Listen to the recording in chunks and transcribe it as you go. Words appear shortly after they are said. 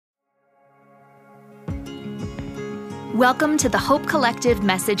Welcome to the Hope Collective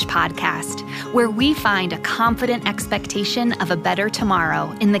Message Podcast, where we find a confident expectation of a better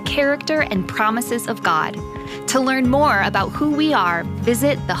tomorrow in the character and promises of God. To learn more about who we are,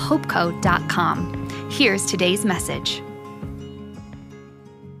 visit thehopeco.com. Here's today's message.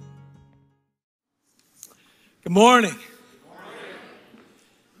 Good morning.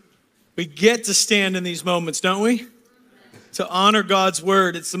 We get to stand in these moments, don't we? To honor God's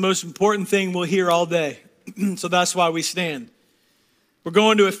word. It's the most important thing we'll hear all day. So that's why we stand. We're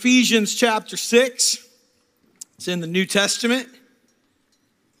going to Ephesians chapter 6. It's in the New Testament.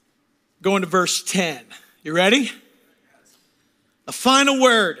 Going to verse 10. You ready? A final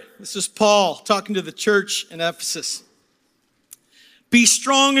word. This is Paul talking to the church in Ephesus. Be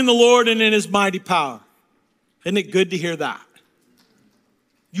strong in the Lord and in his mighty power. Isn't it good to hear that?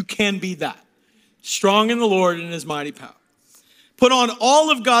 You can be that. Strong in the Lord and in his mighty power. Put on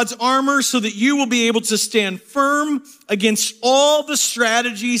all of God's armor so that you will be able to stand firm against all the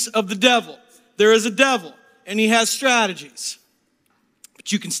strategies of the devil. There is a devil, and he has strategies,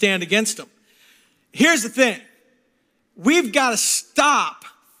 but you can stand against him. Here's the thing. We've got to stop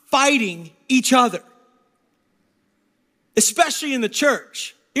fighting each other, especially in the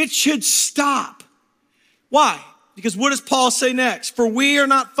church. It should stop. Why? Because what does Paul say next? For we are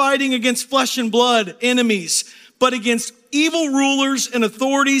not fighting against flesh and blood enemies, but against evil rulers and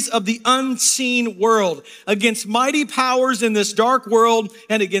authorities of the unseen world, against mighty powers in this dark world,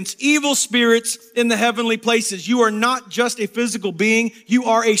 and against evil spirits in the heavenly places. You are not just a physical being, you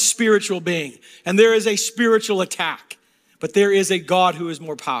are a spiritual being. And there is a spiritual attack, but there is a God who is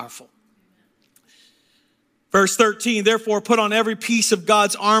more powerful. Verse 13, therefore put on every piece of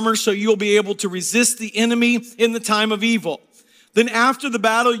God's armor so you'll be able to resist the enemy in the time of evil. Then after the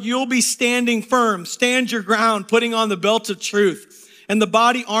battle, you'll be standing firm. Stand your ground, putting on the belt of truth and the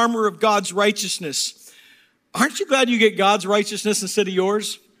body armor of God's righteousness. Aren't you glad you get God's righteousness instead of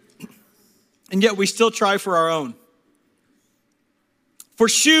yours? And yet we still try for our own. For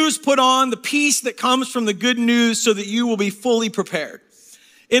shoes, put on the peace that comes from the good news so that you will be fully prepared.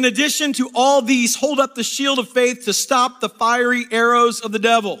 In addition to all these, hold up the shield of faith to stop the fiery arrows of the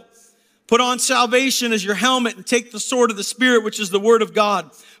devil. Put on salvation as your helmet and take the sword of the Spirit, which is the word of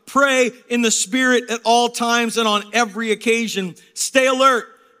God. Pray in the Spirit at all times and on every occasion. Stay alert.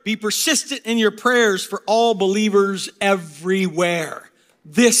 Be persistent in your prayers for all believers everywhere.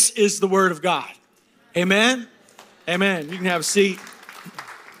 This is the word of God. Amen? Amen. You can have a seat.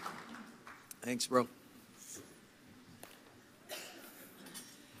 Thanks, bro.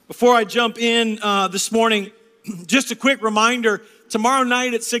 Before I jump in this morning, just a quick reminder. Tomorrow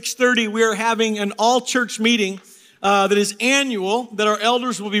night at 6:30, we are having an all-church meeting that is annual, that our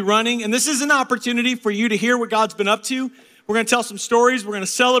elders will be running. And this is an opportunity for you to hear what God's been up to. We're going to tell some stories. We're going to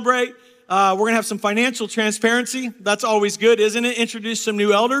celebrate. We're going to have some financial transparency. That's always good, isn't it? Introduce some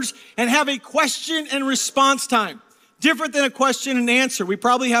new elders and have a question and response time. Different than a question and answer. We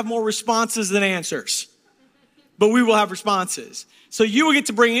probably have more responses than answers, but we will have responses. So you will get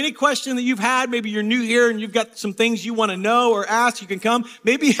to bring any question that you've had. Maybe you're new here and you've got some things you want to know or ask. You can come.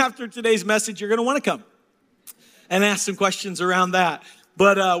 Maybe after today's message, you're going to want to come and ask some questions around that.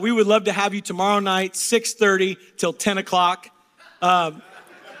 But we would love to have you tomorrow night, 6:30 till 10 o'clock.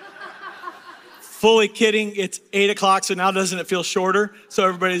 Fully kidding. It's 8 o'clock, so now doesn't it feel shorter? So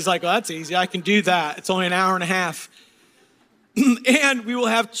everybody's like, well, that's easy. I can do that. It's only an hour and a half. And we will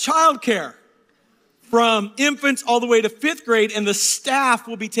have childcare. From infants all the way to 5th grade, and the staff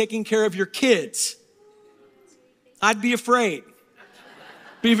will be taking care of your kids. I'd be afraid.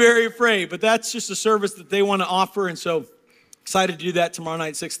 Be very afraid, but that's just a service that they want to offer, and so excited to do that tomorrow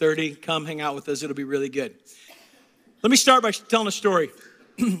night, 6:30. Come hang out with us. It'll be really good. Let me start by telling a story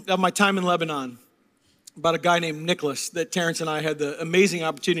of my time in Lebanon about a guy named Nicholas that Terrence and I had the amazing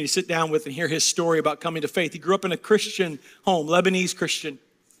opportunity to sit down with and hear his story about coming to faith. He grew up in a Christian home, Lebanese Christian.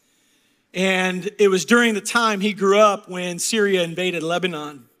 And it was during the time he grew up when Syria invaded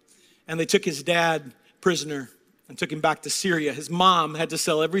Lebanon, and they took his dad prisoner and took him back to Syria. His mom had to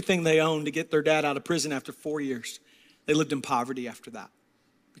sell everything they owned to get their dad out of prison after 4 years. They lived in poverty after that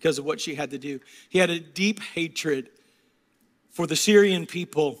because of what she had to do. He had a deep hatred for the Syrian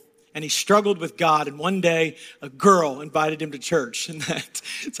people, and he struggled with God. And one day, a girl invited him to church, and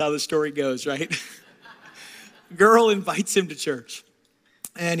that's how the story goes, right? A girl invites him to church.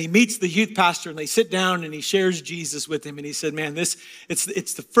 And he meets the youth pastor, and they sit down, and he shares Jesus with him. And he said, man, it's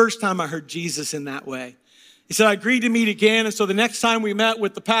the first time I heard Jesus in that way. He said, I agreed to meet again. And so the next time we met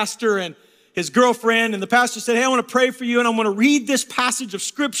with the pastor and his girlfriend, and the pastor said, hey, I want to pray for you, and I want to read this passage of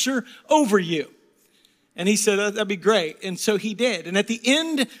scripture over you. And he said, that'd be great. And so he did. And at the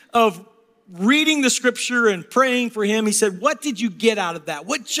end of reading the scripture and praying for him, he said, what did you get out of that?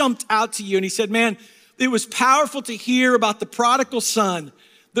 What jumped out to you? And he said, man, it was powerful to hear about the prodigal son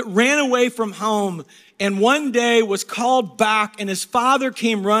that ran away from home and one day was called back, and his father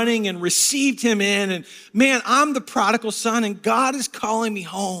came running and received him in. And man, I'm the prodigal son and God is calling me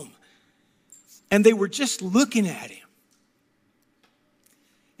home. And they were just looking at him.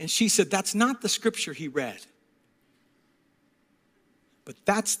 And she said, that's not the scripture he read, but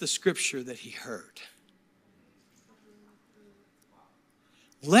that's the scripture that he heard.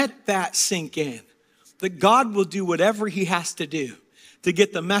 Let that sink in, that God will do whatever he has to do to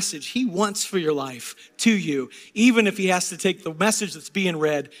get the message he wants for your life to you, even if he has to take the message that's being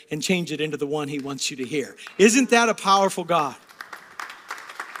read and change it into the one he wants you to hear. Isn't that a powerful God?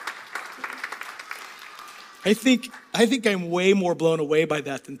 I think I'm way more blown away by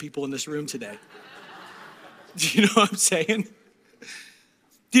that than people in this room today. Do you know what I'm saying?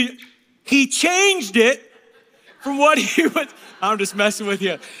 He changed it from what he was. I'm just messing with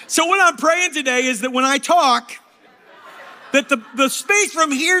you. So what I'm praying today is that when I talk, that the space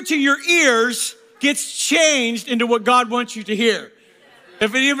from here to your ears gets changed into what God wants you to hear.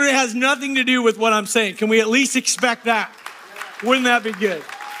 If it even has nothing to do with what I'm saying, can we at least expect that? Wouldn't that be good?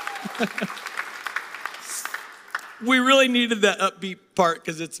 We really needed that upbeat part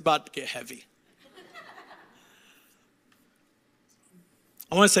because it's about to get heavy.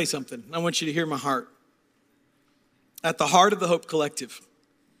 I want to say something. I want you to hear my heart. At the heart of the Hope Collective,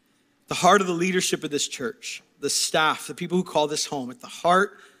 the heart of the leadership of this church, the staff, the people who call this home, at the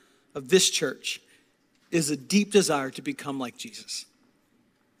heart of this church is a deep desire to become like Jesus.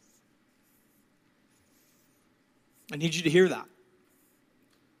 I need you to hear that.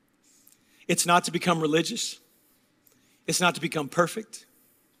 It's not to become religious. It's not to become perfect.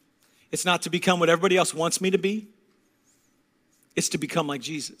 It's not to become what everybody else wants me to be. It's to become like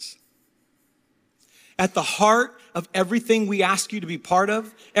Jesus. At the heart of everything we ask you to be part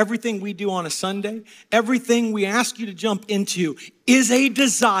of, everything we do on a Sunday, everything we ask you to jump into is a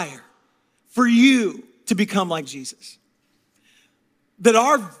desire for you to become like Jesus. That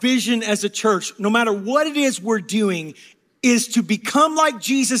our vision as a church, no matter what it is we're doing, is to become like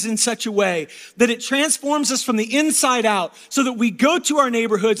Jesus in such a way that it transforms us from the inside out so that we go to our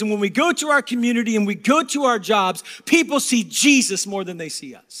neighborhoods and when we go to our community and we go to our jobs, people see Jesus more than they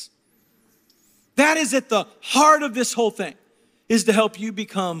see us. That is at the heart of this whole thing, is to help you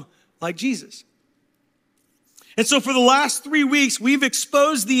become like Jesus. And so for the last 3 weeks, we've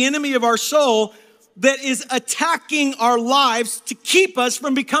exposed the enemy of our soul that is attacking our lives to keep us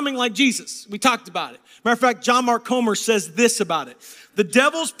from becoming like Jesus. We talked about it. Matter of fact, John Mark Comer says this about it. The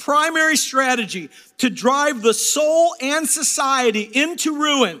devil's primary strategy to drive the soul and society into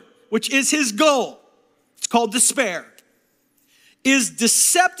ruin, which is his goal, it's called despair, is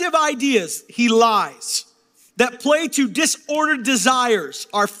deceptive ideas, he lies, that play to disordered desires,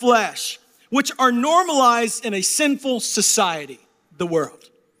 our flesh, which are normalized in a sinful society, the world.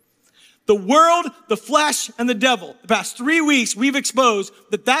 The world, the flesh, and the devil. The past 3 weeks, we've exposed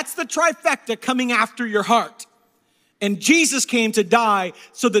that that's the trifecta coming after your heart. And Jesus came to die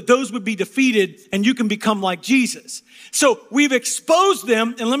so that those would be defeated and you can become like Jesus. So we've exposed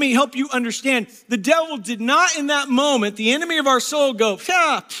them, and let me help you understand. The devil did not in that moment, the enemy of our soul, go,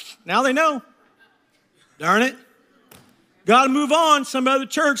 now they know. Darn it. Got to move on some other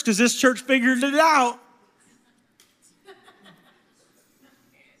church because this church figured it out.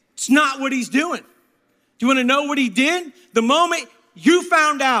 It's not what he's doing. Do you want to know what he did? The moment you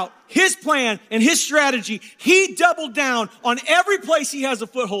found out his plan and his strategy, he doubled down on every place he has a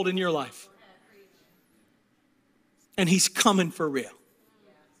foothold in your life. And he's coming for real.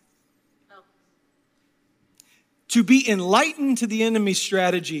 To be enlightened to the enemy's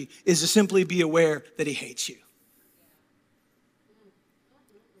strategy is to simply be aware that he hates you.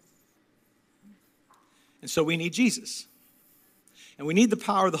 And so we need Jesus. And we need the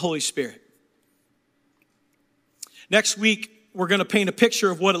power of the Holy Spirit. Next week, we're going to paint a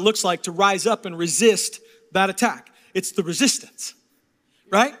picture of what it looks like to rise up and resist that attack. It's the resistance,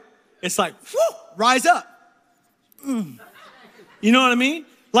 right? It's like, whoo, rise up. You know what I mean?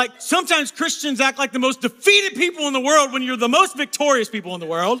 Like sometimes Christians act like the most defeated people in the world when you're the most victorious people in the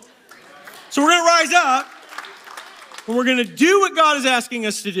world. So we're going to rise up and we're going to do what God is asking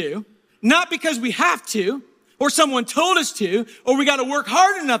us to do, not because we have to, or someone told us to, or we got to work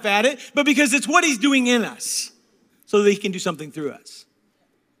hard enough at it, but because it's what he's doing in us so that he can do something through us,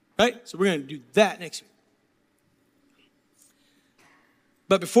 right? So we're going to do that next week.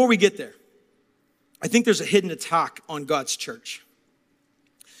 But before we get there, I think there's a hidden attack on God's church.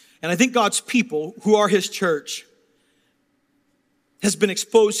 And I think God's people, who are his church, has been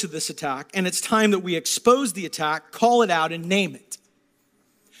exposed to this attack, and it's time that we expose the attack, call it out, and name it.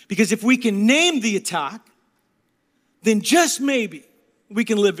 Because if we can name the attack, then just maybe we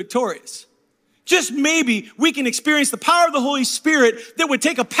can live victorious. Just maybe we can experience the power of the Holy Spirit that would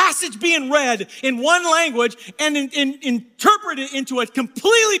take a passage being read in one language and interpret it into a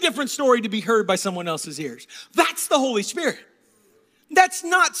completely different story to be heard by someone else's ears. That's the Holy Spirit. That's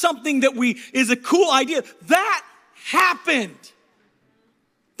not something that is a cool idea. That happened.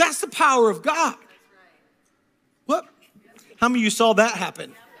 That's the power of God. What? How many of you saw that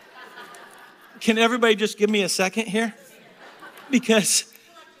happen? Can everybody just give me a second here? Because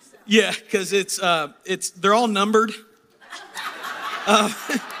they're all numbered.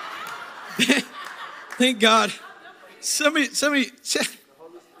 Thank God. Somebody,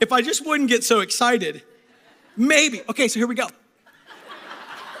 if I just wouldn't get so excited, maybe. Okay, so here we go.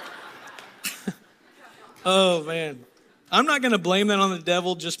 Oh man, I'm not gonna blame that on the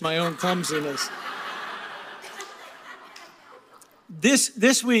devil, just my own clumsiness.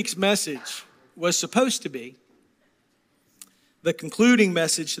 This week's message was supposed to be the concluding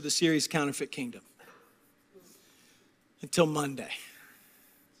message to the series Counterfeit Kingdom until Monday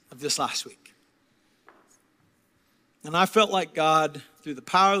of this last week. And I felt like God, through the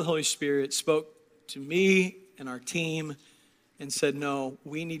power of the Holy Spirit, spoke to me and our team and said, no,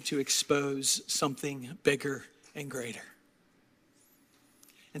 we need to expose something bigger and greater.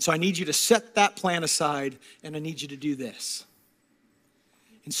 And so I need you to set that plan aside, and I need you to do this.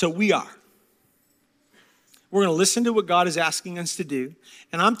 And so we are. We're going to listen to what God is asking us to do.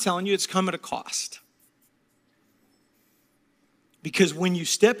 And I'm telling you, it's come at a cost. Because when you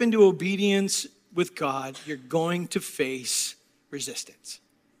step into obedience with God, you're going to face resistance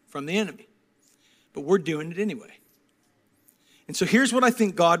from the enemy. But we're doing it anyway. And so here's what I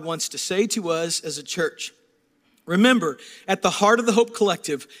think God wants to say to us as a church. Remember, at the heart of the Hope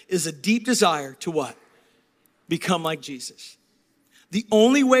Collective is a deep desire to what? Become like Jesus. The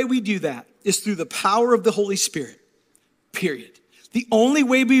only way we do that is through the power of the Holy Spirit, period. The only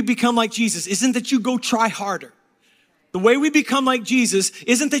way we become like Jesus isn't that you go try harder. The way we become like Jesus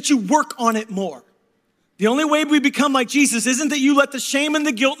isn't that you work on it more. The only way we become like Jesus isn't that you let the shame and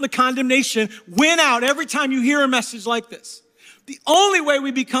the guilt and the condemnation win out every time you hear a message like this. The only way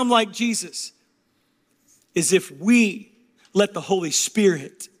we become like Jesus is if we let the Holy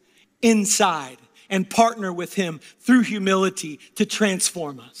Spirit inside and partner with him through humility to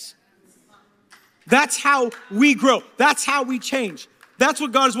transform us. That's how we grow. That's how we change. That's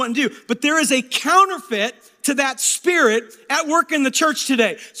what God is wanting to do. But there is a counterfeit to that spirit at work in the church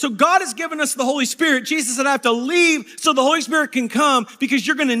today. So God has given us the Holy Spirit. Jesus said, I have to leave so the Holy Spirit can come because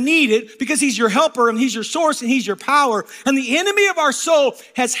you're going to need it because he's your helper and he's your source and he's your power. And the enemy of our soul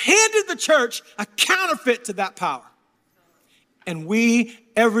has handed the church a counterfeit to that power. And we,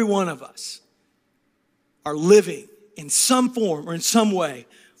 every one of us, are living in some form or in some way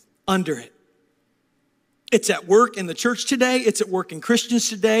under it. It's at work in the church today. It's at work in Christians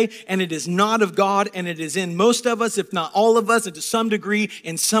today. And it is not of God. And it is in most of us, if not all of us, and to some degree,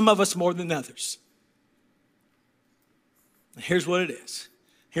 in some of us more than others. And here's what it is.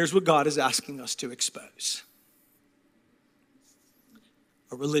 Here's what God is asking us to expose.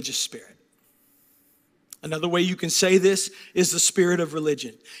 A religious spirit. Another way you can say this is the spirit of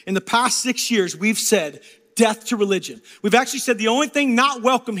religion. In the past 6 years, we've said death to religion. We've actually said the only thing not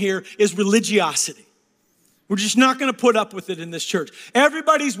welcome here is religiosity. We're just not going to put up with it in this church.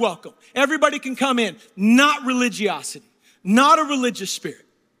 Everybody's welcome. Everybody can come in. Not religiosity. Not a religious spirit.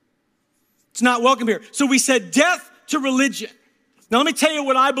 It's not welcome here. So we said death to religion. Now let me tell you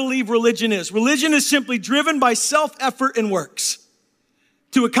what I believe religion is. Religion is simply driven by self-effort and works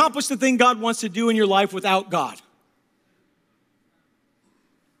to accomplish the thing God wants to do in your life without God.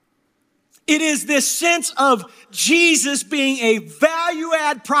 It is this sense of Jesus being a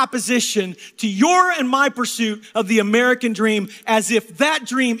value-add proposition to your and my pursuit of the American dream, as if that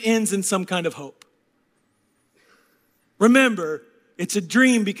dream ends in some kind of hope. Remember, it's a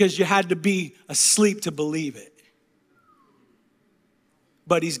dream because you had to be asleep to believe it.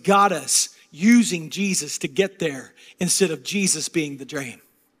 But he's got us using Jesus to get there instead of Jesus being the dream.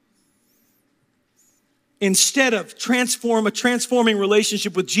 Instead of a transforming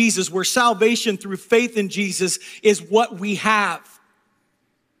relationship with Jesus, where salvation through faith in Jesus is what we have.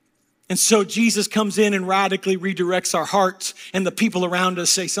 And so Jesus comes in and radically redirects our hearts, and the people around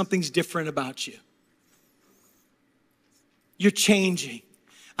us say something's different about you. You're changing.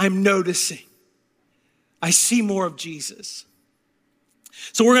 I'm noticing. I see more of Jesus.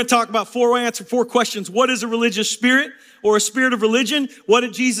 So we're going to talk about answer four questions. What is a religious spirit or a spirit of religion? What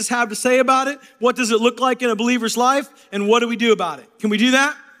did Jesus have to say about it? What does it look like in a believer's life? And what do we do about it? Can we do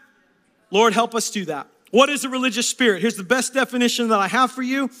that? Lord, help us do that. What is a religious spirit? Here's the best definition that I have for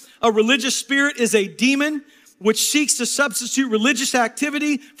you. A religious spirit is a demon which seeks to substitute religious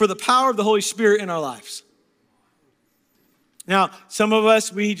activity for the power of the Holy Spirit in our lives. Now, some of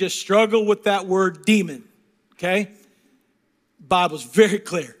us, we just struggle with that word demon, okay? Bible's very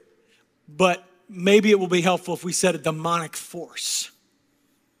clear, but maybe it will be helpful if we said a demonic force.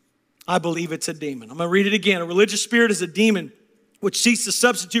 I believe it's a demon. I'm going to read it again. A religious spirit is a demon which seeks to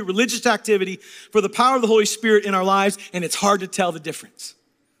substitute religious activity for the power of the Holy Spirit in our lives, and it's hard to tell the difference,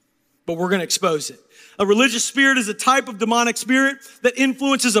 but we're going to expose it. A religious spirit is a type of demonic spirit that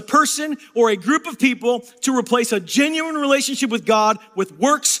influences a person or a group of people to replace a genuine relationship with God with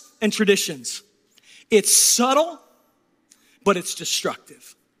works and traditions. It's subtle, but it's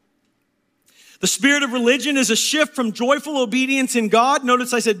destructive. The spirit of religion is a shift from joyful obedience in God.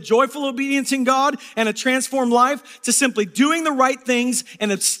 Notice I said joyful obedience in God and a transformed life to simply doing the right things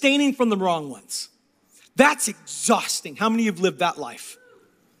and abstaining from the wrong ones. That's exhausting. How many of you have lived that life?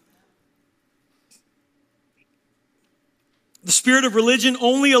 The spirit of religion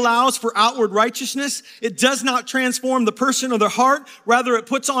only allows for outward righteousness. It does not transform the person or their heart. Rather, it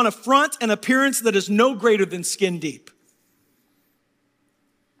puts on a front and appearance that is no greater than skin deep.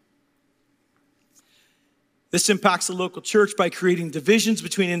 This impacts the local church by creating divisions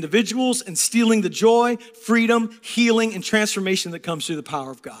between individuals and stealing the joy, freedom, healing, and transformation that comes through the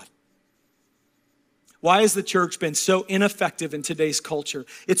power of God. Why has the church been so ineffective in today's culture?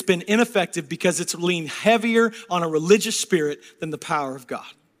 It's been ineffective because it's leaned heavier on a religious spirit than the power of God.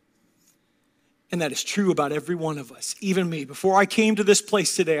 And that is true about every one of us, even me. Before I came to this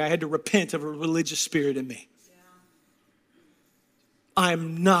place today, I had to repent of a religious spirit in me.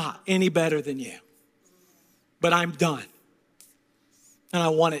 I'm not any better than you, but I'm done. And I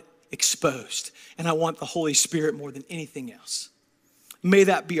want it exposed. And I want the Holy Spirit more than anything else. May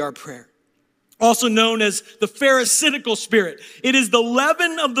that be our prayer. Also known as the Pharisaical spirit. It is the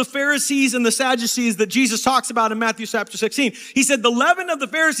leaven of the Pharisees and the Sadducees that Jesus talks about in Matthew chapter 16. He said the leaven of the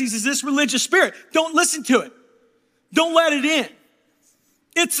Pharisees is this religious spirit. Don't listen to it. Don't let it in.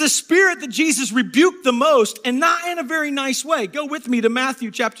 It's the spirit that Jesus rebuked the most, and not in a very nice way. Go with me to Matthew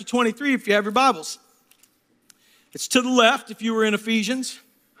chapter 23 if you have your Bibles. It's to the left if you were in Ephesians.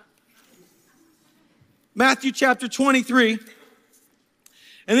 Matthew chapter 23.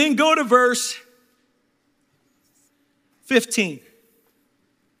 And then go to verse 15.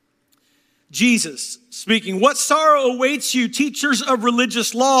 Jesus speaking, what sorrow awaits you, teachers of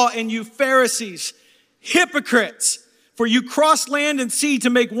religious law, and you Pharisees, hypocrites, for you cross land and sea to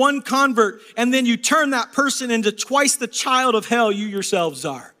make one convert, and then you turn that person into twice the child of hell you yourselves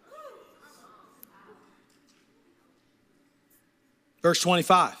are. Verse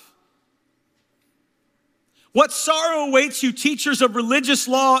 25. What sorrow awaits you, teachers of religious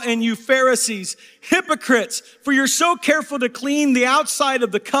law, and you Pharisees, hypocrites, for you're so careful to clean the outside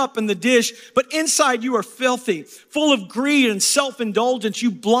of the cup and the dish, but inside you are filthy, full of greed and self-indulgence.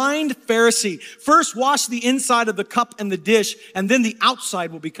 You blind Pharisee, first wash the inside of the cup and the dish, and then the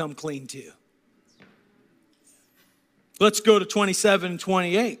outside will become clean too. Let's go to 27 and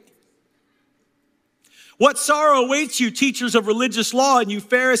 28. What sorrow awaits you, teachers of religious law, and you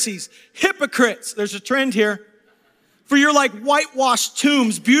Pharisees, hypocrites. There's a trend here. For you're like whitewashed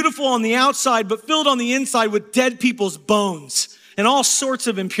tombs, beautiful on the outside, but filled on the inside with dead people's bones and all sorts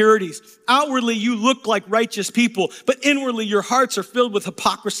of impurities. Outwardly, you look like righteous people, but inwardly, your hearts are filled with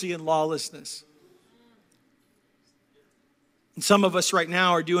hypocrisy and lawlessness. And some of us right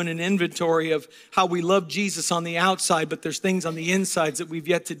now are doing an inventory of how we love Jesus on the outside, but there's things on the insides that we've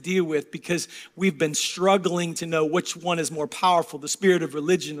yet to deal with because we've been struggling to know which one is more powerful, the spirit of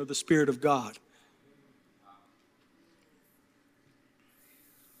religion or the spirit of God.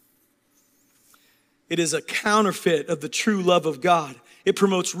 It is a counterfeit of the true love of God. It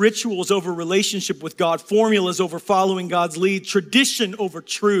promotes rituals over relationship with God, formulas over following God's lead, tradition over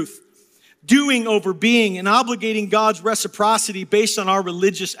truth, doing over being, and obligating God's reciprocity based on our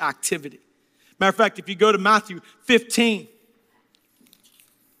religious activity. Matter of fact, if you go to Matthew 15,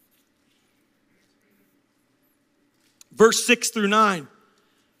 verse 6 through 9.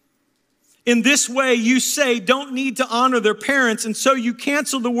 In this way, you say, don't need to honor their parents, and so you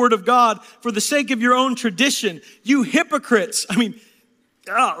cancel the word of God for the sake of your own tradition. You hypocrites.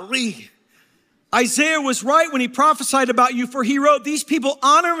 Golly. Isaiah was right when he prophesied about you, for he wrote, these people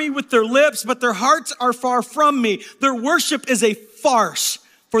honor me with their lips, but their hearts are far from me. Their worship is a farce,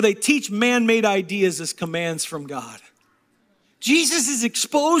 for they teach man-made ideas as commands from God. Jesus is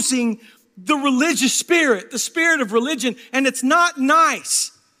exposing the religious spirit, the spirit of religion, and it's not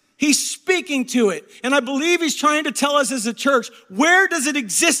nice. He's speaking to it. And I believe he's trying to tell us as a church, where does it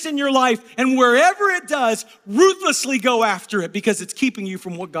exist in your life? And wherever it does, ruthlessly go after it because it's keeping you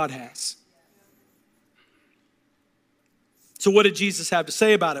from what God has. So what did Jesus have to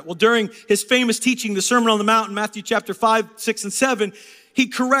say about it? Well, during his famous teaching, the Sermon on the Mount in Matthew chapter 5, 6, and 7, he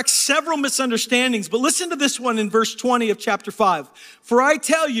corrects several misunderstandings. But listen to this one in verse 20 of chapter 5. For I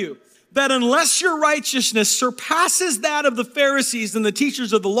tell you that unless your righteousness surpasses that of the Pharisees and the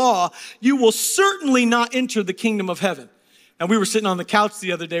teachers of the law, you will certainly not enter the kingdom of heaven. And we were sitting on the couch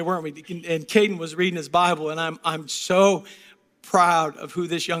the other day, weren't we? And Caden was reading his Bible, and I'm so proud of who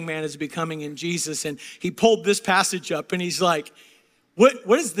this young man is becoming in Jesus. And he pulled this passage up, and he's like, what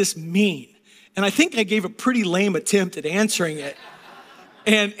does this mean? And I think I gave a pretty lame attempt at answering it.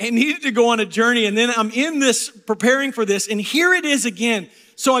 And needed to go on a journey. And then I'm in this, preparing for this, and here it is again.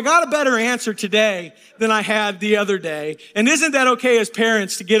 So I got a better answer today than I had the other day. And isn't that okay as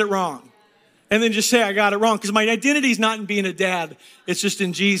parents to get it wrong? And then just say I got it wrong, because my identity is not in being a dad. It's just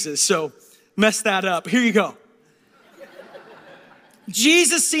in Jesus. So mess that up. Here you go.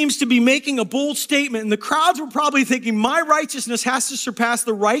 Jesus seems to be making a bold statement, and the crowds were probably thinking, my righteousness has to surpass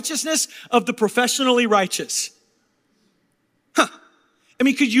the righteousness of the professionally righteous. I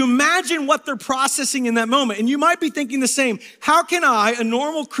mean, could you imagine what they're processing in that moment? And you might be thinking the same. How can I, a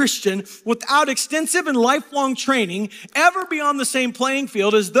normal Christian, without extensive and lifelong training, ever be on the same playing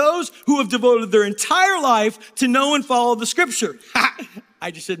field as those who have devoted their entire life to know and follow the scripture?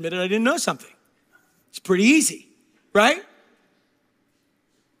 I just admitted I didn't know something. It's pretty easy, right?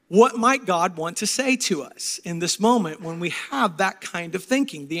 What might God want to say to us in this moment when we have that kind of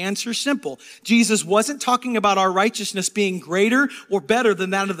thinking? The answer is simple. Jesus wasn't talking about our righteousness being greater or better than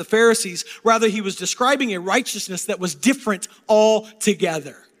that of the Pharisees. Rather, he was describing a righteousness that was different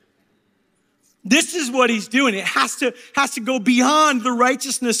altogether. This is what he's doing. It has to go beyond the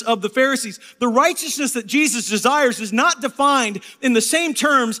righteousness of the Pharisees. The righteousness that Jesus desires is not defined in the same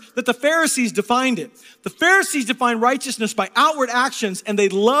terms that the Pharisees defined it. The Pharisees defined righteousness by outward actions, and they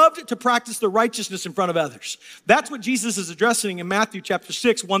loved to practice their righteousness in front of others. That's what Jesus is addressing in Matthew chapter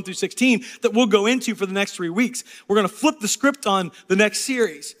 6, 1 through 16, that we'll go into for the next 3 weeks. We're going to flip the script on the next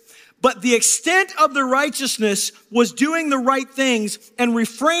series. But the extent of their righteousness was doing the right things and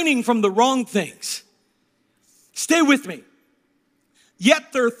refraining from the wrong things. Stay with me.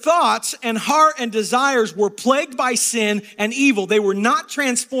 Yet their thoughts and heart and desires were plagued by sin and evil. They were not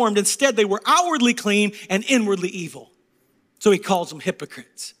transformed. Instead, they were outwardly clean and inwardly evil. So he calls them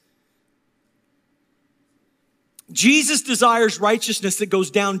hypocrites. Jesus desires righteousness that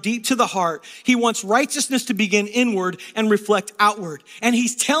goes down deep to the heart. He wants righteousness to begin inward and reflect outward. And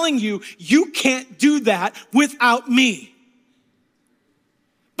he's telling you, you can't do that without me.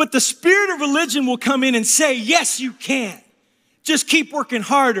 But the spirit of religion will come in and say, yes, you can. Just keep working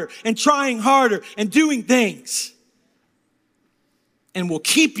harder and trying harder and doing things. And will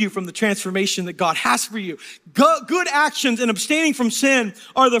keep you from the transformation that God has for you. Good actions and abstaining from sin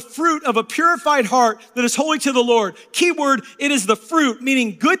are the fruit of a purified heart that is holy to the Lord. Keyword, it is the fruit,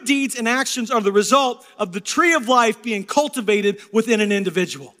 meaning good deeds and actions are the result of the tree of life being cultivated within an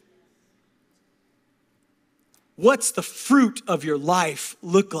individual. What's the fruit of your life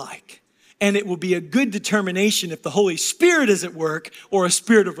look like? And it will be a good determination if the Holy Spirit is at work or a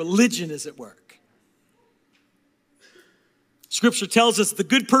spirit of religion is at work. Scripture tells us the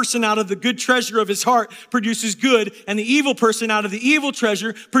good person out of the good treasure of his heart produces good, and the evil person out of the evil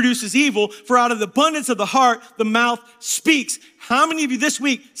treasure produces evil. For out of the abundance of the heart, the mouth speaks. How many of you this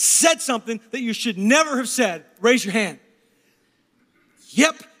week said something that you should never have said? Raise your hand.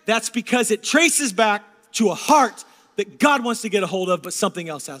 Yep, that's because it traces back to a heart that God wants to get a hold of, but something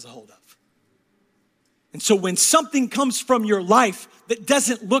else has a hold of. And so when something comes from your life that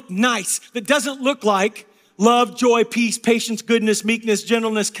doesn't look nice, that doesn't look like love, joy, peace, patience, goodness, meekness,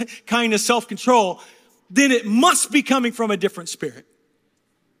 gentleness, kindness, self-control, then it must be coming from a different spirit.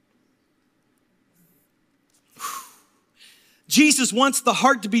 Jesus wants the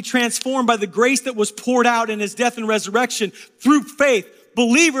heart to be transformed by the grace that was poured out in his death and resurrection through faith.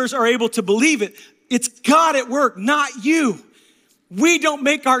 Believers are able to believe it. It's God at work, not you. We don't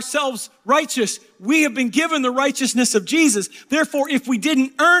make ourselves righteous. We have been given the righteousness of Jesus. Therefore, if we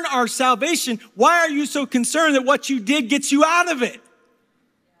didn't earn our salvation, why are you so concerned that what you did gets you out of it?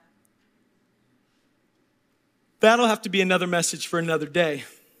 That'll have to be another message for another day.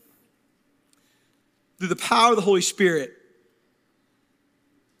 Through the power of the Holy Spirit,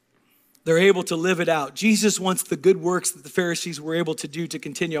 they're able to live it out. Jesus wants the good works that the Pharisees were able to do to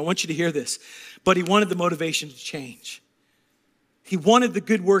continue. I want you to hear this. But he wanted the motivation to change. He wanted the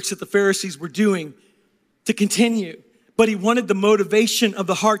good works that the Pharisees were doing to continue, but he wanted the motivation of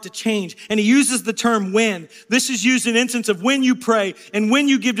the heart to change. And he uses the term when. This is used in instance of when you pray and when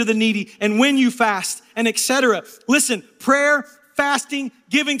you give to the needy and when you fast and etc. Listen, prayer, fasting,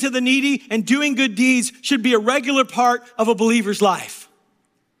 giving to the needy, and doing good deeds should be a regular part of a believer's life.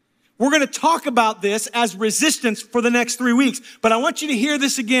 We're going to talk about this as resistance for the next 3 weeks, but I want you to hear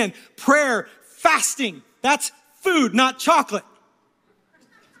this again. Prayer, fasting, that's food, not chocolate.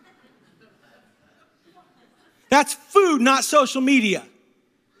 That's food, not social media.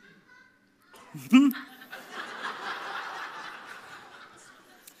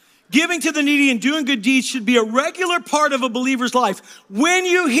 Giving to the needy and doing good deeds should be a regular part of a believer's life. When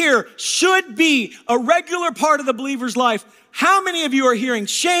you hear should be a regular part of the believer's life, how many of you are hearing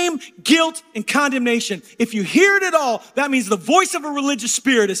shame, guilt, and condemnation? If you hear it at all, that means the voice of a religious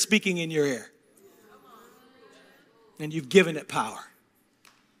spirit is speaking in your ear. And you've given it power.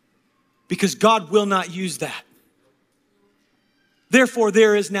 Because God will not use that. Therefore,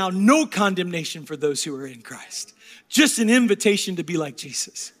 there is now no condemnation for those who are in Christ. Just an invitation to be like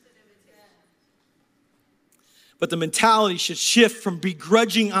Jesus. But the mentality should shift from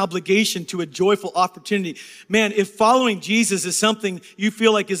begrudging obligation to a joyful opportunity. Man, if following Jesus is something you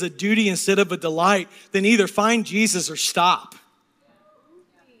feel like is a duty instead of a delight, then either find Jesus or stop.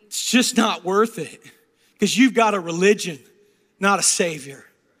 It's just not worth it. Because you've got a religion, not a Savior.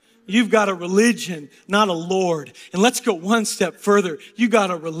 You've got a religion, not a Lord. And let's go one step further. You got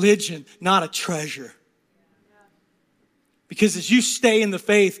a religion, not a treasure. Because as you stay in the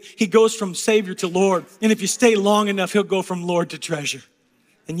faith, he goes from Savior to Lord. And if you stay long enough, he'll go from Lord to treasure.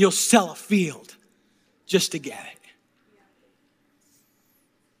 And you'll sell a field just to get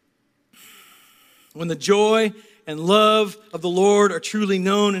it. When the joy and love of the Lord are truly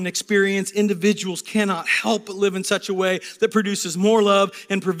known and experienced, individuals cannot help but live in such a way that produces more love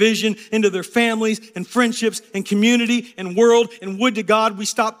and provision into their families and friendships and community and world. And would to God we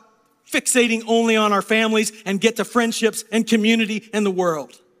stop fixating only on our families and get to friendships and community and the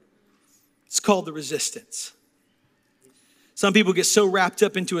world. It's called the resistance. Some people get so wrapped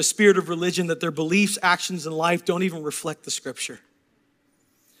up into a spirit of religion that their beliefs, actions, and life don't even reflect the Scripture.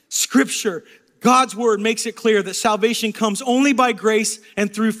 Scripture, God's word, makes it clear that salvation comes only by grace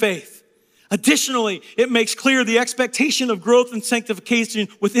and through faith. Additionally, it makes clear the expectation of growth and sanctification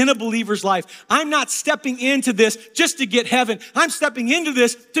within a believer's life. I'm not stepping into this just to get heaven. I'm stepping into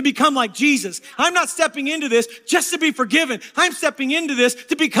this to become like Jesus. I'm not stepping into this just to be forgiven. I'm stepping into this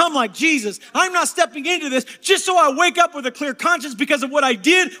to become like Jesus. I'm not stepping into this just so I wake up with a clear conscience because of what I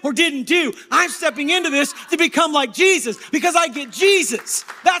did or didn't do. I'm stepping into this to become like Jesus because I get Jesus.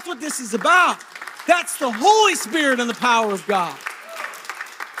 That's what this is about. That's the Holy Spirit and the power of God.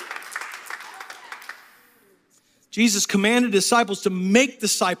 Jesus commanded disciples to make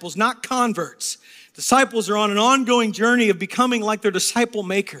disciples, not converts. Disciples are on an ongoing journey of becoming like their disciple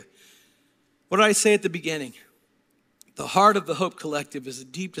maker. What did I say at the beginning? The heart of the Hope Collective is a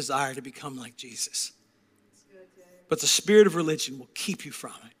deep desire to become like Jesus. But the spirit of religion will keep you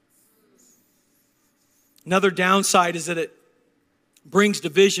from it. Another downside is that it brings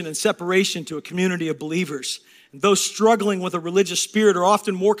division and separation to a community of believers. And those struggling with a religious spirit are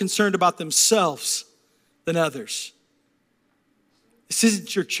often more concerned about themselves than others. This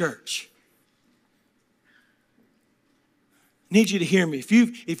isn't your church. I need you to hear me.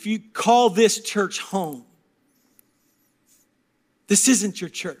 If you call this church home, this isn't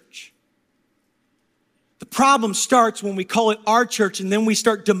your church. The problem starts when we call it our church and then we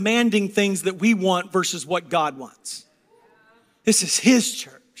start demanding things that we want versus what God wants. This is his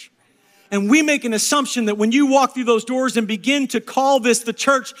church. And we make an assumption that when you walk through those doors and begin to call this the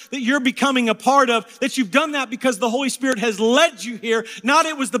church that you're becoming a part of, that you've done that because the Holy Spirit has led you here, not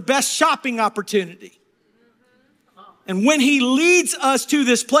it was the best shopping opportunity. And when he leads us to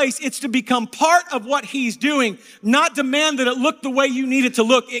this place, it's to become part of what he's doing, not demand that it look the way you need it to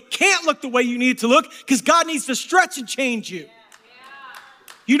look. It can't look the way you need it to look because God needs to stretch and change you.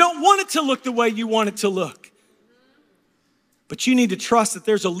 You don't want it to look the way you want it to look. But you need to trust that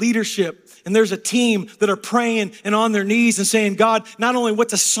there's a leadership and there's a team that are praying and on their knees and saying, God, not only what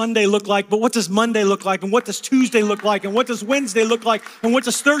does Sunday look like, but what does Monday look like? And what does Tuesday look like? And what does Wednesday look like? And what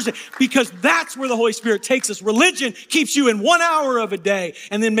does Thursday? Because that's where the Holy Spirit takes us. Religion keeps you in 1 hour of a day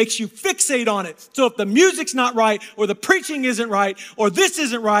and then makes you fixate on it. So if the music's not right or the preaching isn't right or this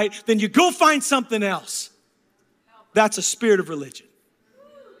isn't right, then you go find something else. That's a spirit of religion.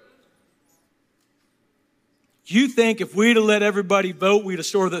 You think if we'd have let everybody vote, we'd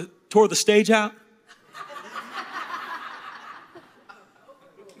have tore the stage out?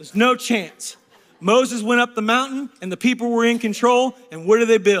 There's no chance. Moses went up the mountain and the people were in control. And what did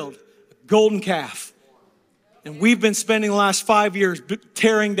they build? A golden calf. And we've been spending the last 5 years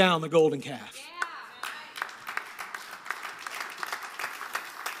tearing down the golden calf.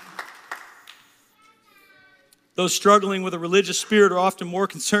 Those struggling with a religious spirit are often more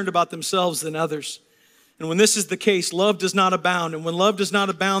concerned about themselves than others. And when this is the case, love does not abound. And when love does not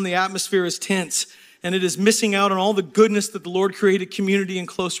abound, the atmosphere is tense. And it is missing out on all the goodness that the Lord created community and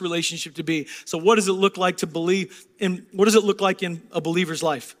close relationship to be. So what does it look like to believe in? What does it look like in a believer's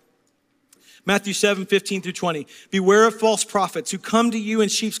life? Matthew 7:15-20. Beware of false prophets who come to you in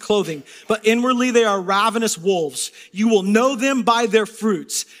sheep's clothing, but inwardly they are ravenous wolves. You will know them by their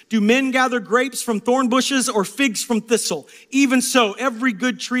fruits. Do men gather grapes from thorn bushes or figs from thistle? Even so, every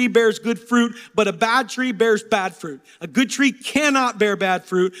good tree bears good fruit, but a bad tree bears bad fruit. A good tree cannot bear bad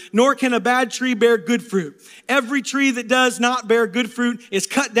fruit, nor can a bad tree bear good fruit. Every tree that does not bear good fruit is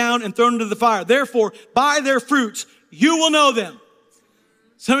cut down and thrown into the fire. Therefore, by their fruits, you will know them.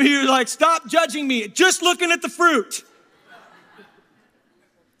 Some of you are like, stop judging me. Just looking at the fruit.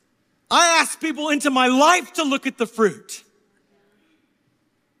 I ask people into my life to look at the fruit.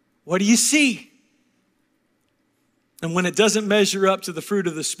 What do you see? And when it doesn't measure up to the fruit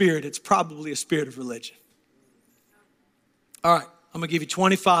of the Spirit, it's probably a spirit of religion. All right, I'm going to give you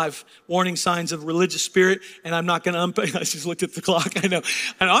 25 warning signs of religious spirit, and I'm not going to unpack. I just looked at the clock. I know,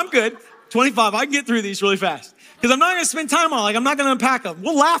 I'm good. 25, I can get through these really fast. Because I'm not going to spend time on it. I'm not going to unpack them.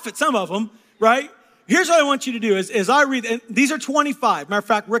 We'll laugh at some of them, right? Here's what I want you to do as I read, and these are 25. Matter of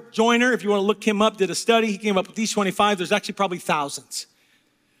fact, Rick Joyner, if you want to look him up, did a study. He came up with these 25. There's actually probably thousands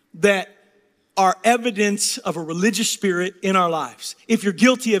that are evidence of a religious spirit in our lives. If you're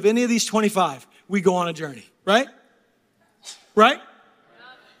guilty of any of these 25, we go on a journey, right? Right?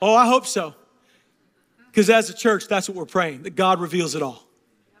 Oh, I hope so. Because as a church, that's what we're praying, that God reveals it all.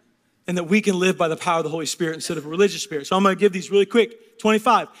 And that we can live by the power of the Holy Spirit instead of a religious spirit. So I'm going to give these really quick,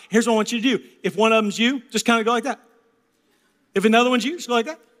 25. Here's what I want you to do. If one of them's you, just kind of go like that. If another one's you, just go like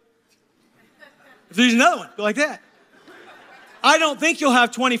that. If there's another one, go like that. I don't think you'll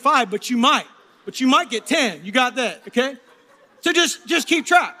have 25, but you might. But you might get 10. You got that, okay? So just keep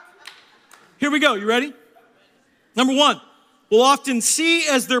track. Here we go. You ready? Number one, will often see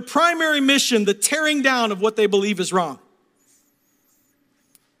as their primary mission the tearing down of what they believe is wrong.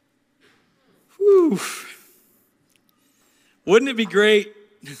 Whew. Wouldn't it be great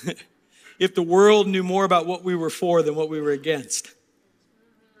if the world knew more about what we were for than what we were against?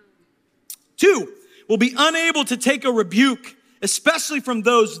 2, will be unable to take a rebuke, especially from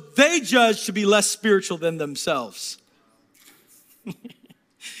those they judge to be less spiritual than themselves.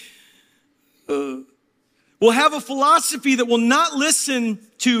 Will have a philosophy that will not listen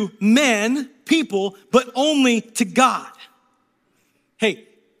to men, people, but only to God. Hey,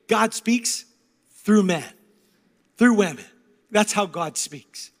 God speaks through men, through women. That's how God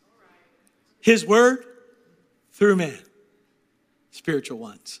speaks. His word through men, spiritual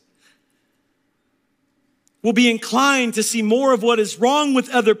ones. Will be inclined to see more of what is wrong with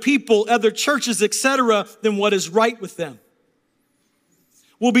other people, other churches, etc., than what is right with them.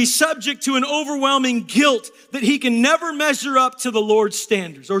 Will be subject to an overwhelming guilt that he can never measure up to the Lord's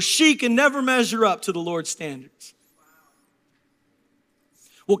standards, or she can never measure up to the Lord's standards.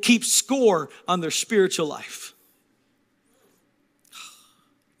 Will keep score on their spiritual life.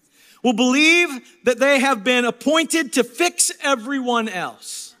 Will believe that they have been appointed to fix everyone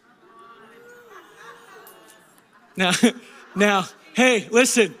else. Now, hey,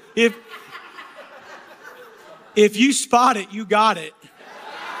 listen, if you spot it, you got it.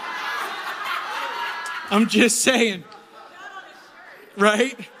 I'm just saying,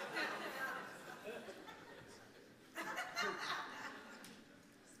 right?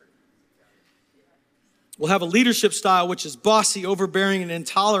 Will have a leadership style which is bossy, overbearing, and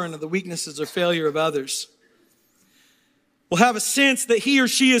intolerant of the weaknesses or failure of others. Will have a sense that he or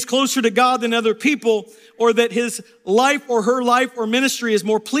she is closer to God than other people, or that his life or her life or ministry is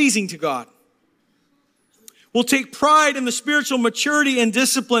more pleasing to God. Will take pride in the spiritual maturity and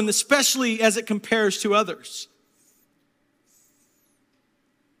discipline, especially as it compares to others.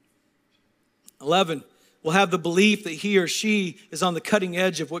 11, will have the belief that he or she is on the cutting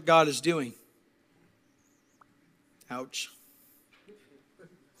edge of what God is doing. Ouch.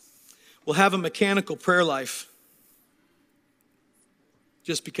 Will have a mechanical prayer life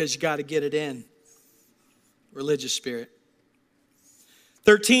just because you got to get it in. Religious spirit.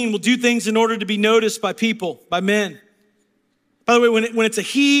 13, will do things in order to be noticed by people, by men. By the way, when it's a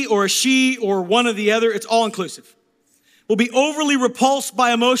he or a she or one or the other, it's all inclusive. Will be overly repulsed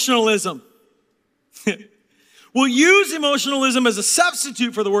by emotionalism. Will use emotionalism as a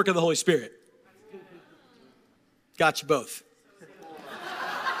substitute for the work of the Holy Spirit. Got you both.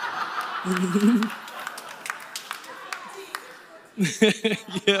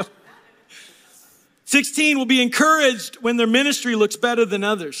 Yeah. 16 will be encouraged when their ministry looks better than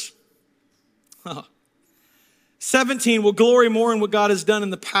others. 17 will glory more in what God has done in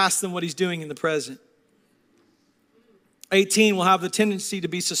the past than what he's doing in the present. 18 will have the tendency to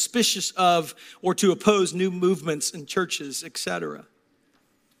be suspicious of or to oppose new movements in churches, etc.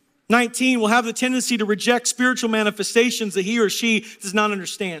 19 will have the tendency to reject spiritual manifestations that he or she does not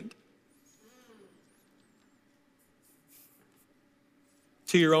understand.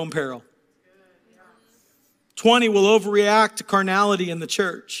 To your own peril. 20 will overreact to carnality in the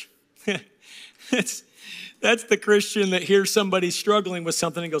church. That's the Christian that hears somebody struggling with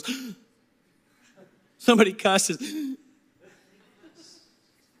something and goes, somebody cusses.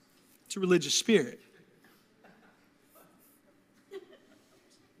 It's a religious spirit.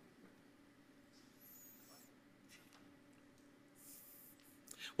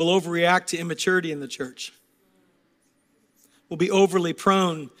 Will overreact to immaturity in the church. Will be overly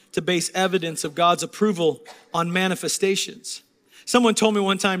prone to base evidence of God's approval on manifestations. Someone told me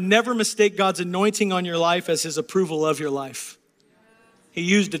one time, never mistake God's anointing on your life as his approval of your life. He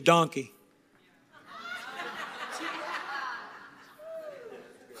used a donkey.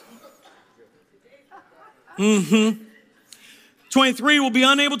 Mm-hmm. 23 will be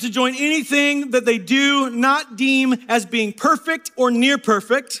unable to join anything that they do not deem as being perfect or near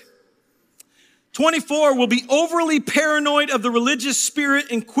perfect. 24 will be overly paranoid of the religious spirit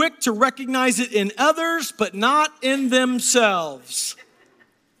and quick to recognize it in others, but not in themselves.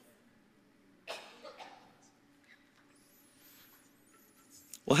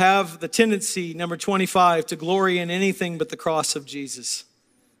 Will have the tendency, number 25, to glory in anything but the cross of Jesus,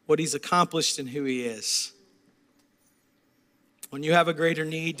 what he's accomplished and who he is. When you have a greater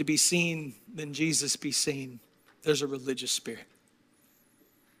need to be seen than Jesus be seen, there's a religious spirit.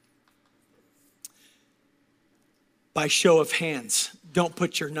 By show of hands, don't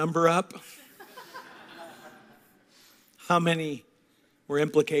put your number up. How many were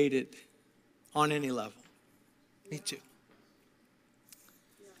implicated on any level? Me too.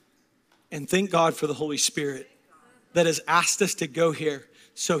 And thank God for the Holy Spirit that has asked us to go here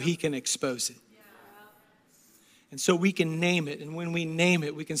so he can expose it. And so we can name it. And when we name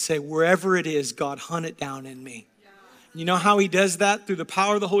it, we can say, wherever it is, God, hunt it down in me. You know how he does that? Through the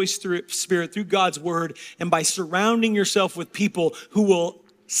power of the Holy Spirit, through God's word, and by surrounding yourself with people who will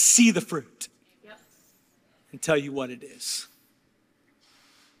see the fruit and tell you what it is.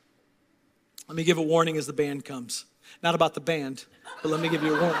 Let me give a warning as the band comes. Not about the band, but let me give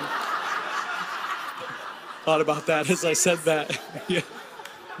you a warning. Thought about that as I said that. Yeah.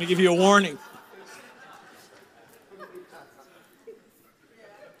 Let me give you a warning.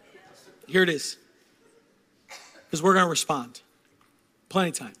 Here it is. Because we're going to respond. Plenty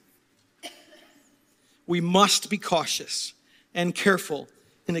of time. We must be cautious and careful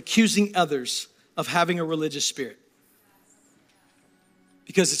in accusing others of having a religious spirit.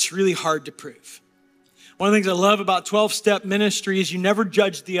 Because it's really hard to prove. One of the things I love about 12-step ministry is you never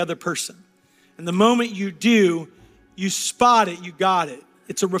judge the other person. And the moment you do, you spot it, you got it.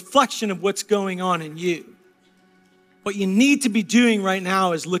 It's a reflection of what's going on in you. What you need to be doing right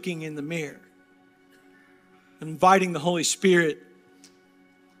now is looking in the mirror. Inviting the Holy Spirit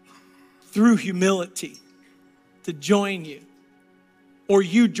through humility to join you, or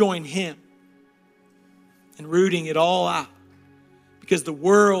you join him, and rooting it all out, because the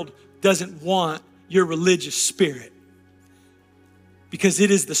world doesn't want your religious spirit, because it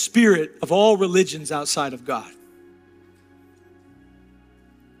is the spirit of all religions outside of God,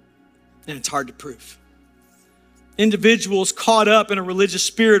 and it's hard to prove. Individuals caught up in a religious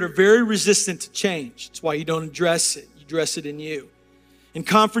spirit are very resistant to change. That's why you don't address it. You address it in you. And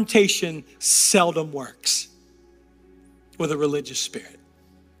confrontation seldom works with a religious spirit.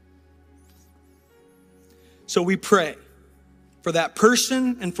 So we pray for that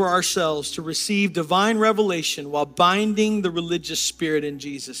person and for ourselves to receive divine revelation while binding the religious spirit in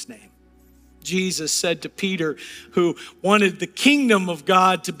Jesus' name. Jesus said to Peter, who wanted the kingdom of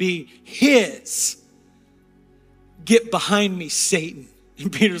God to be his, "Get behind me, Satan."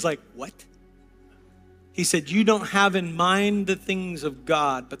 And Peter's like, what? He said, you don't have in mind the things of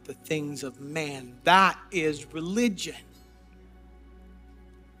God, but the things of man. That is religion.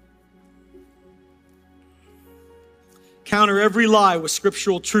 Counter every lie with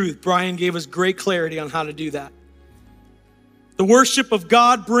scriptural truth. Brian gave us great clarity on how to do that. The worship of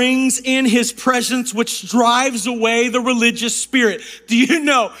God brings in his presence, which drives away the religious spirit. Do you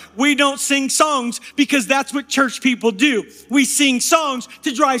know we don't sing songs because that's what church people do? We sing songs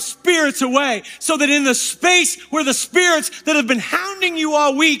to drive spirits away so that in the space where the spirits that have been hounding you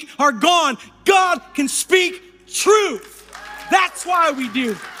all week are gone, God can speak truth. That's why we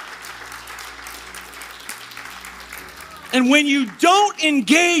do. And when you don't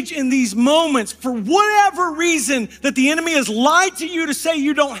engage in these moments, for whatever reason that the enemy has lied to you to say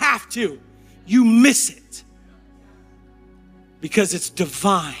you don't have to, you miss it. Because it's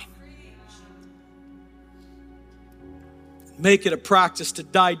divine. Make it a practice to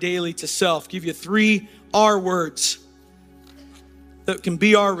die daily to self. Give you 3 R words that can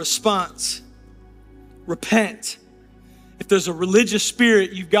be our response. Repent. If there's a religious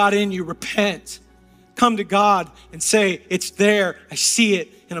spirit you've got in you, repent. Come to God and say, it's there, I see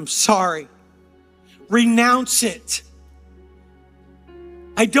it, and I'm sorry. Renounce it.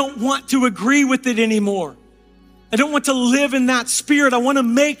 I don't want to agree with it anymore. I don't want to live in that spirit. I want to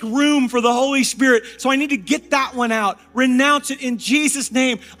make room for the Holy Spirit. So I need to get that one out. Renounce it in Jesus'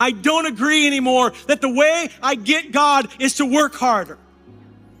 name. I don't agree anymore that the way I get God is to work harder.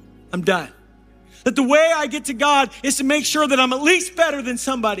 I'm done. That the way I get to God is to make sure that I'm at least better than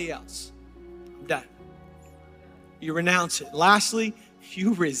somebody else. I'm done. You renounce it. Lastly,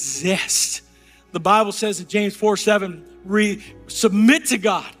 you resist. The Bible says in James 4:7, submit to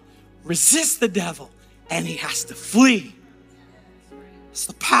God, resist the devil, and he has to flee. It's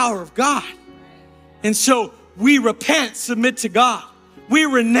the power of God. And so we repent, submit to God. We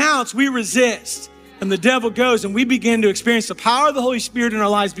renounce, we resist. And the devil goes, and we begin to experience the power of the Holy Spirit in our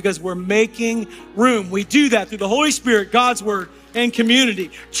lives because we're making room. We do that through the Holy Spirit, God's word, and community.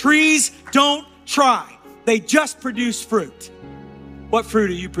 Trees don't try. They just produce fruit. What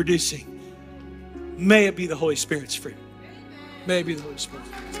fruit are you producing? May it be the Holy Spirit's fruit. May it be the Holy Spirit's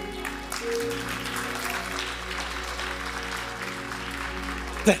fruit.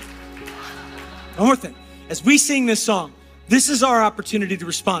 Then, one more thing. As we sing this song, this is our opportunity to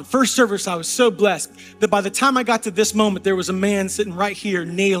respond. First service, I was so blessed that by the time I got to this moment, there was a man sitting right here,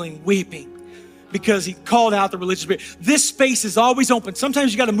 kneeling, weeping, because he called out the religious spirit. This space is always open.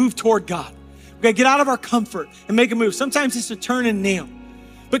 Sometimes you got to move toward God. We got to get out of our comfort and make a move. Sometimes it's to turn and kneel.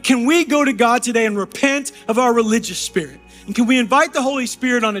 But can we go to God today and repent of our religious spirit? And can we invite the Holy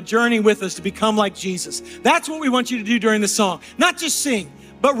Spirit on a journey with us to become like Jesus? That's what we want you to do during the song. Not just sing,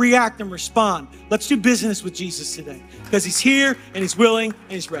 but react and respond. Let's do business with Jesus today because he's here and he's willing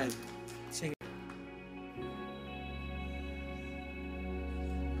and he's ready. Sing it.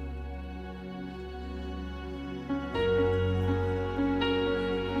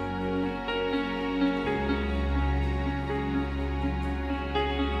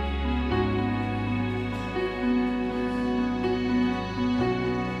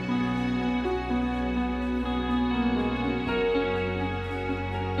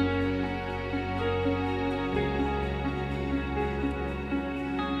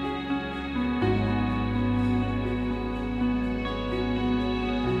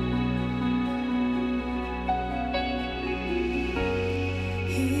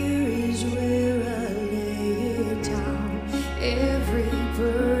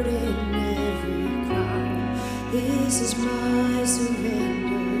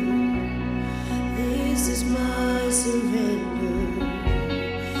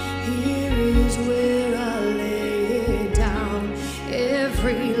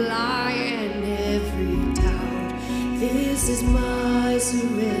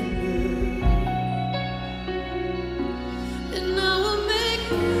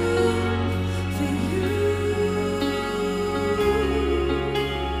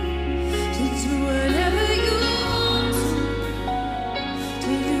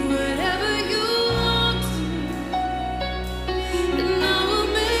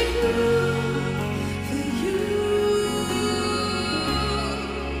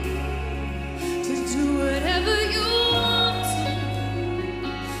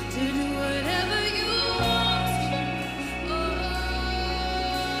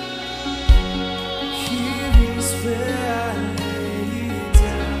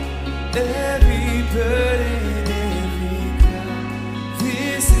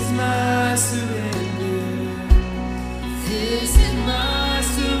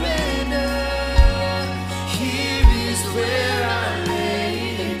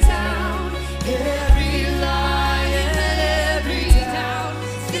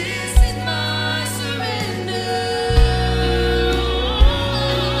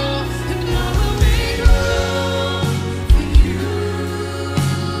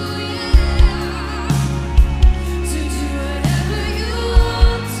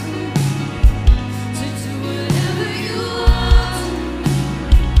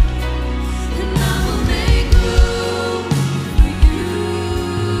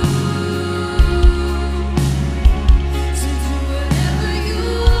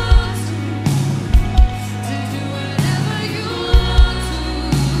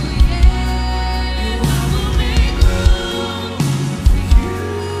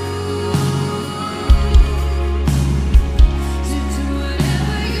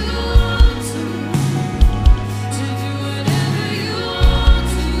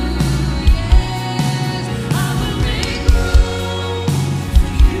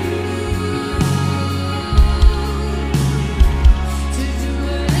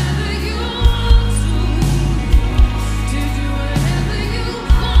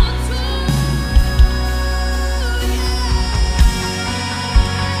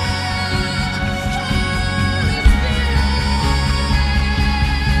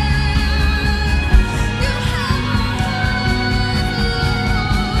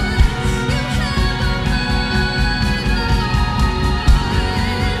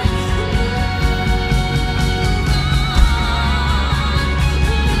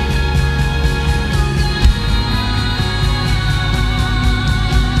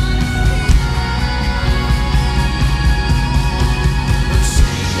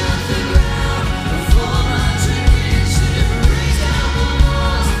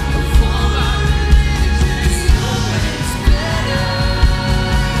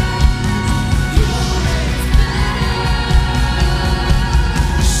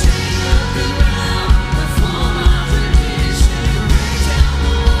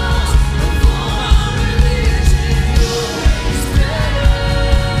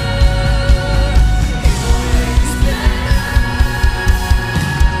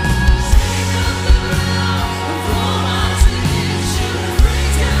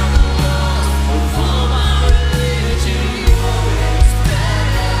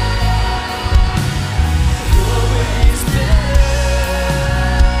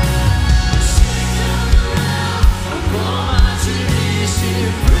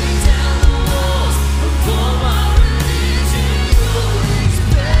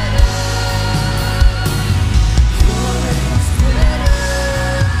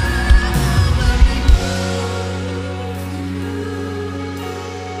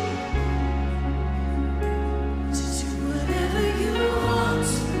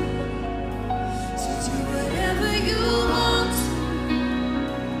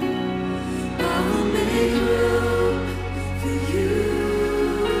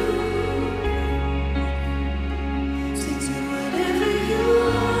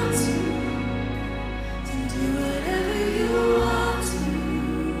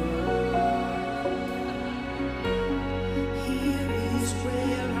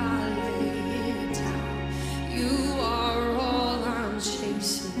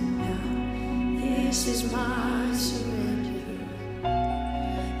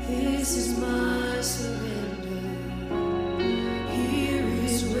 This is my surrender. Here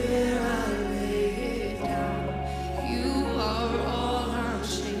is where I lay it down. You are all I'm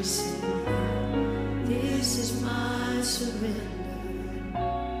chasing. This is my surrender.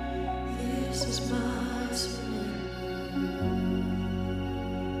 This is my surrender.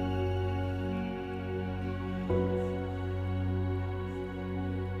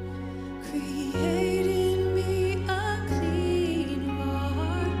 Create in me a clean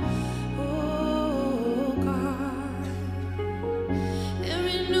heart, oh God, and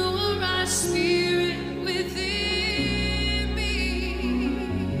renew a right spirit within me.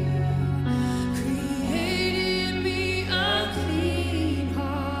 Create in me a clean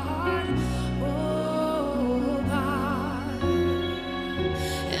heart, oh God,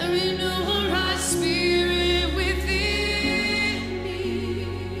 and renew a right spirit within me.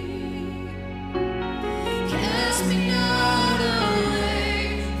 Cast me not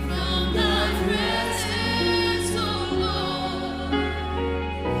away from thy presence, O Lord.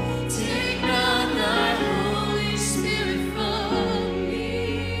 Take not thy Holy Spirit from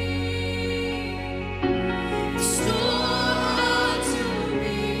me. Restore unto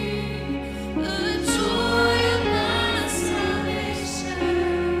me the joy of my salvation,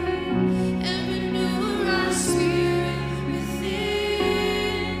 and renew a right spirit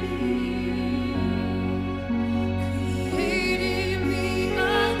within me. Create in me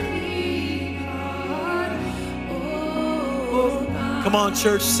a clean heart, oh God. Come on,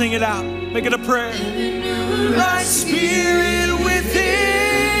 church, sing it out. Make it a prayer. Renew a Right spirit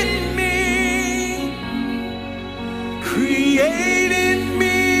within me. Create in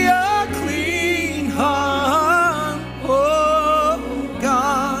me a clean heart, oh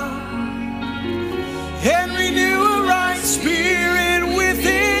God. And renew a right spirit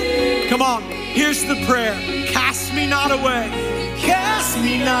within. Come on, here's the prayer. Cast me not away. Cast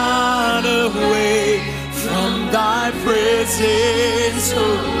me not away from thy presence, oh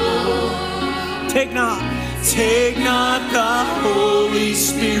Lord. Take not the Holy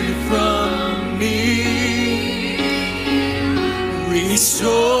Spirit from me.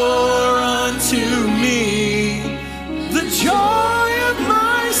 Restore unto me the joy of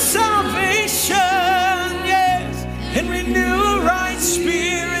my salvation, yes, and renew a right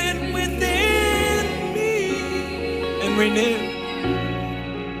spirit within me. And renew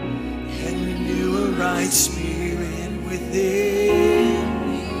a right spirit within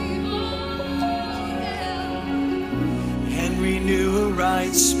me. And renew a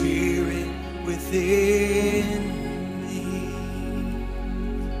right spirit within me.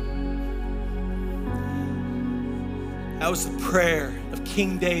 That was the prayer of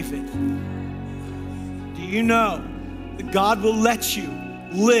King David. Do you know that God will let you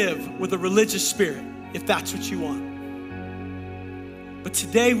live with a religious spirit if that's what you want? But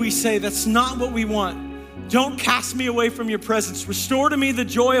today we say that's not what we want. Don't cast me away from your presence. Restore to me the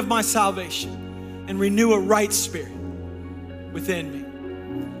joy of my salvation and renew a right spirit within me.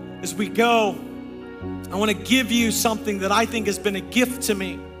 As we go, I want to give you something that I think has been a gift to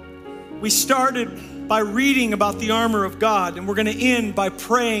me. We started by reading about the armor of God, and we're going to end by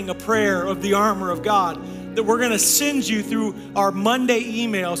praying a prayer of the armor of God that we're going to send you through our Monday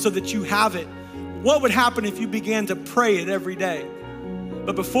email so that you have it. What would happen if you began to pray it every day?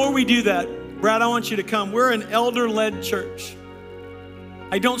 But before we do that, Brad, I want you to come. We're an elder-led church.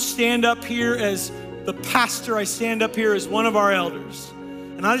 I don't stand up here as the pastor. I stand up here as one of our elders.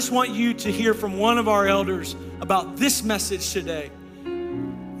 And I just want you to hear from one of our elders about this message today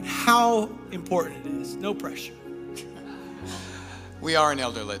and how important it is. No pressure. We are an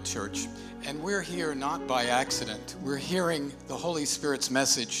elder-led church, and we're here not by accident. We're hearing the Holy Spirit's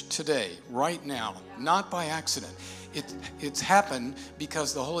message today, right now, not by accident. It's happened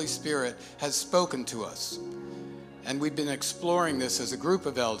because the Holy Spirit has spoken to us. And we've been exploring this as a group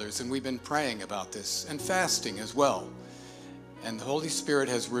of elders, and we've been praying about this and fasting as well. And the Holy Spirit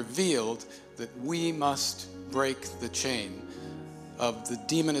has revealed that we must break the chain of the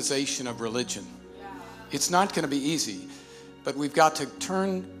demonization of religion. It's not going to be easy, but we've got to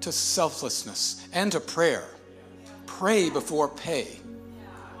turn to selflessness and to prayer. Pray before pay.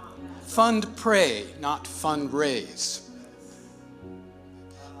 Fund pray, not fundraise.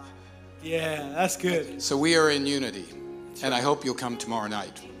 Yeah, that's good. So we are in unity, and I hope you'll come tomorrow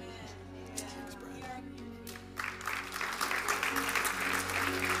night.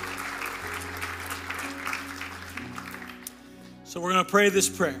 So we're going to pray this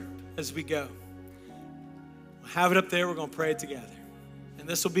prayer as we go. We'll have it up there. We're going to pray it together. And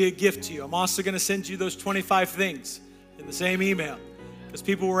this will be a gift to you. I'm also going to send you those 25 things in the same email because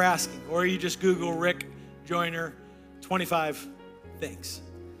people were asking. Or you just Google Rick Joyner 25 things.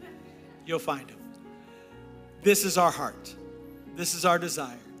 you'll find him. This is our heart. This is our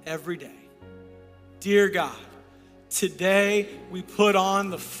desire every day. Dear God, today we put on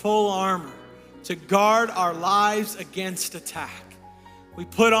the full armor to guard our lives against attack. We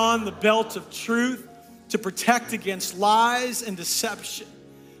put on the belt of truth to protect against lies and deception.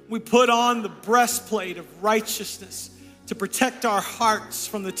 We put on the breastplate of righteousness to protect our hearts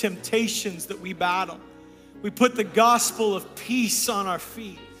from the temptations that we battle. We put the gospel of peace on our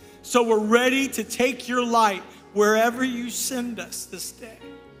feet, so we're ready to take your light wherever you send us this day.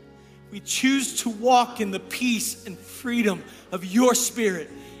 We choose to walk in the peace and freedom of your Spirit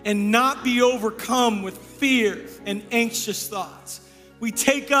and not be overcome with fear and anxious thoughts. We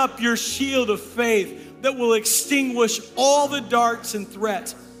take up your shield of faith that will extinguish all the darts and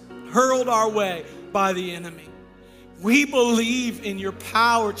threats hurled our way by the enemy. We believe in your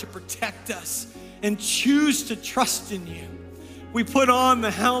power to protect us and choose to trust in you. We put on the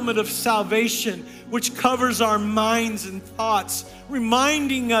helmet of salvation, which covers our minds and thoughts,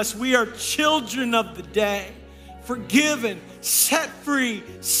 reminding us we are children of the day, forgiven, set free,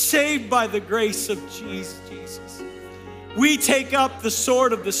 saved by the grace of Jesus. We take up the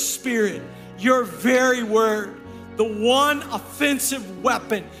sword of the Spirit, your very word, the one offensive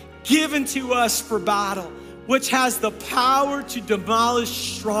weapon given to us for battle, which has the power to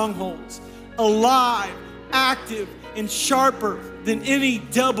demolish strongholds, alive, active, and sharper than any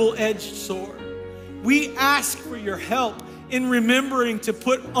double-edged sword. We ask for your help in remembering to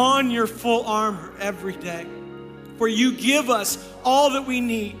put on your full armor every day, for you give us all that we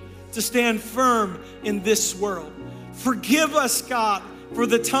need to stand firm in this world. Forgive us, God, for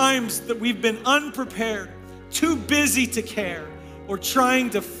the times that we've been unprepared, too busy to care, or trying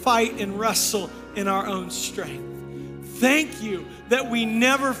to fight and wrestle in our own strength. Thank you that we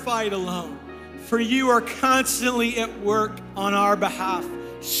never fight alone, for you are constantly at work on our behalf,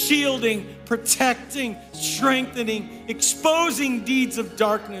 shielding, protecting, strengthening, exposing deeds of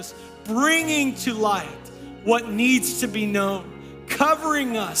darkness, bringing to light what needs to be known,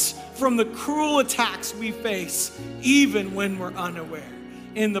 covering us from the cruel attacks we face, even when we're unaware.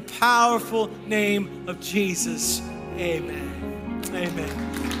 In the powerful name of Jesus, amen.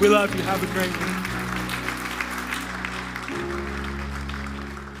 Amen. We love you. Have a great week.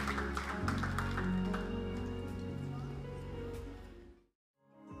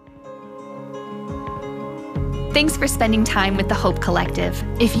 Thanks for spending time with the Hope Collective.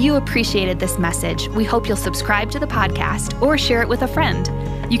 If you appreciated this message, we hope you'll subscribe to the podcast or share it with a friend.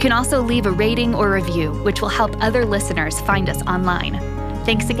 You can also leave a rating or review, which will help other listeners find us online.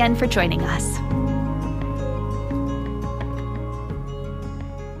 Thanks again for joining us.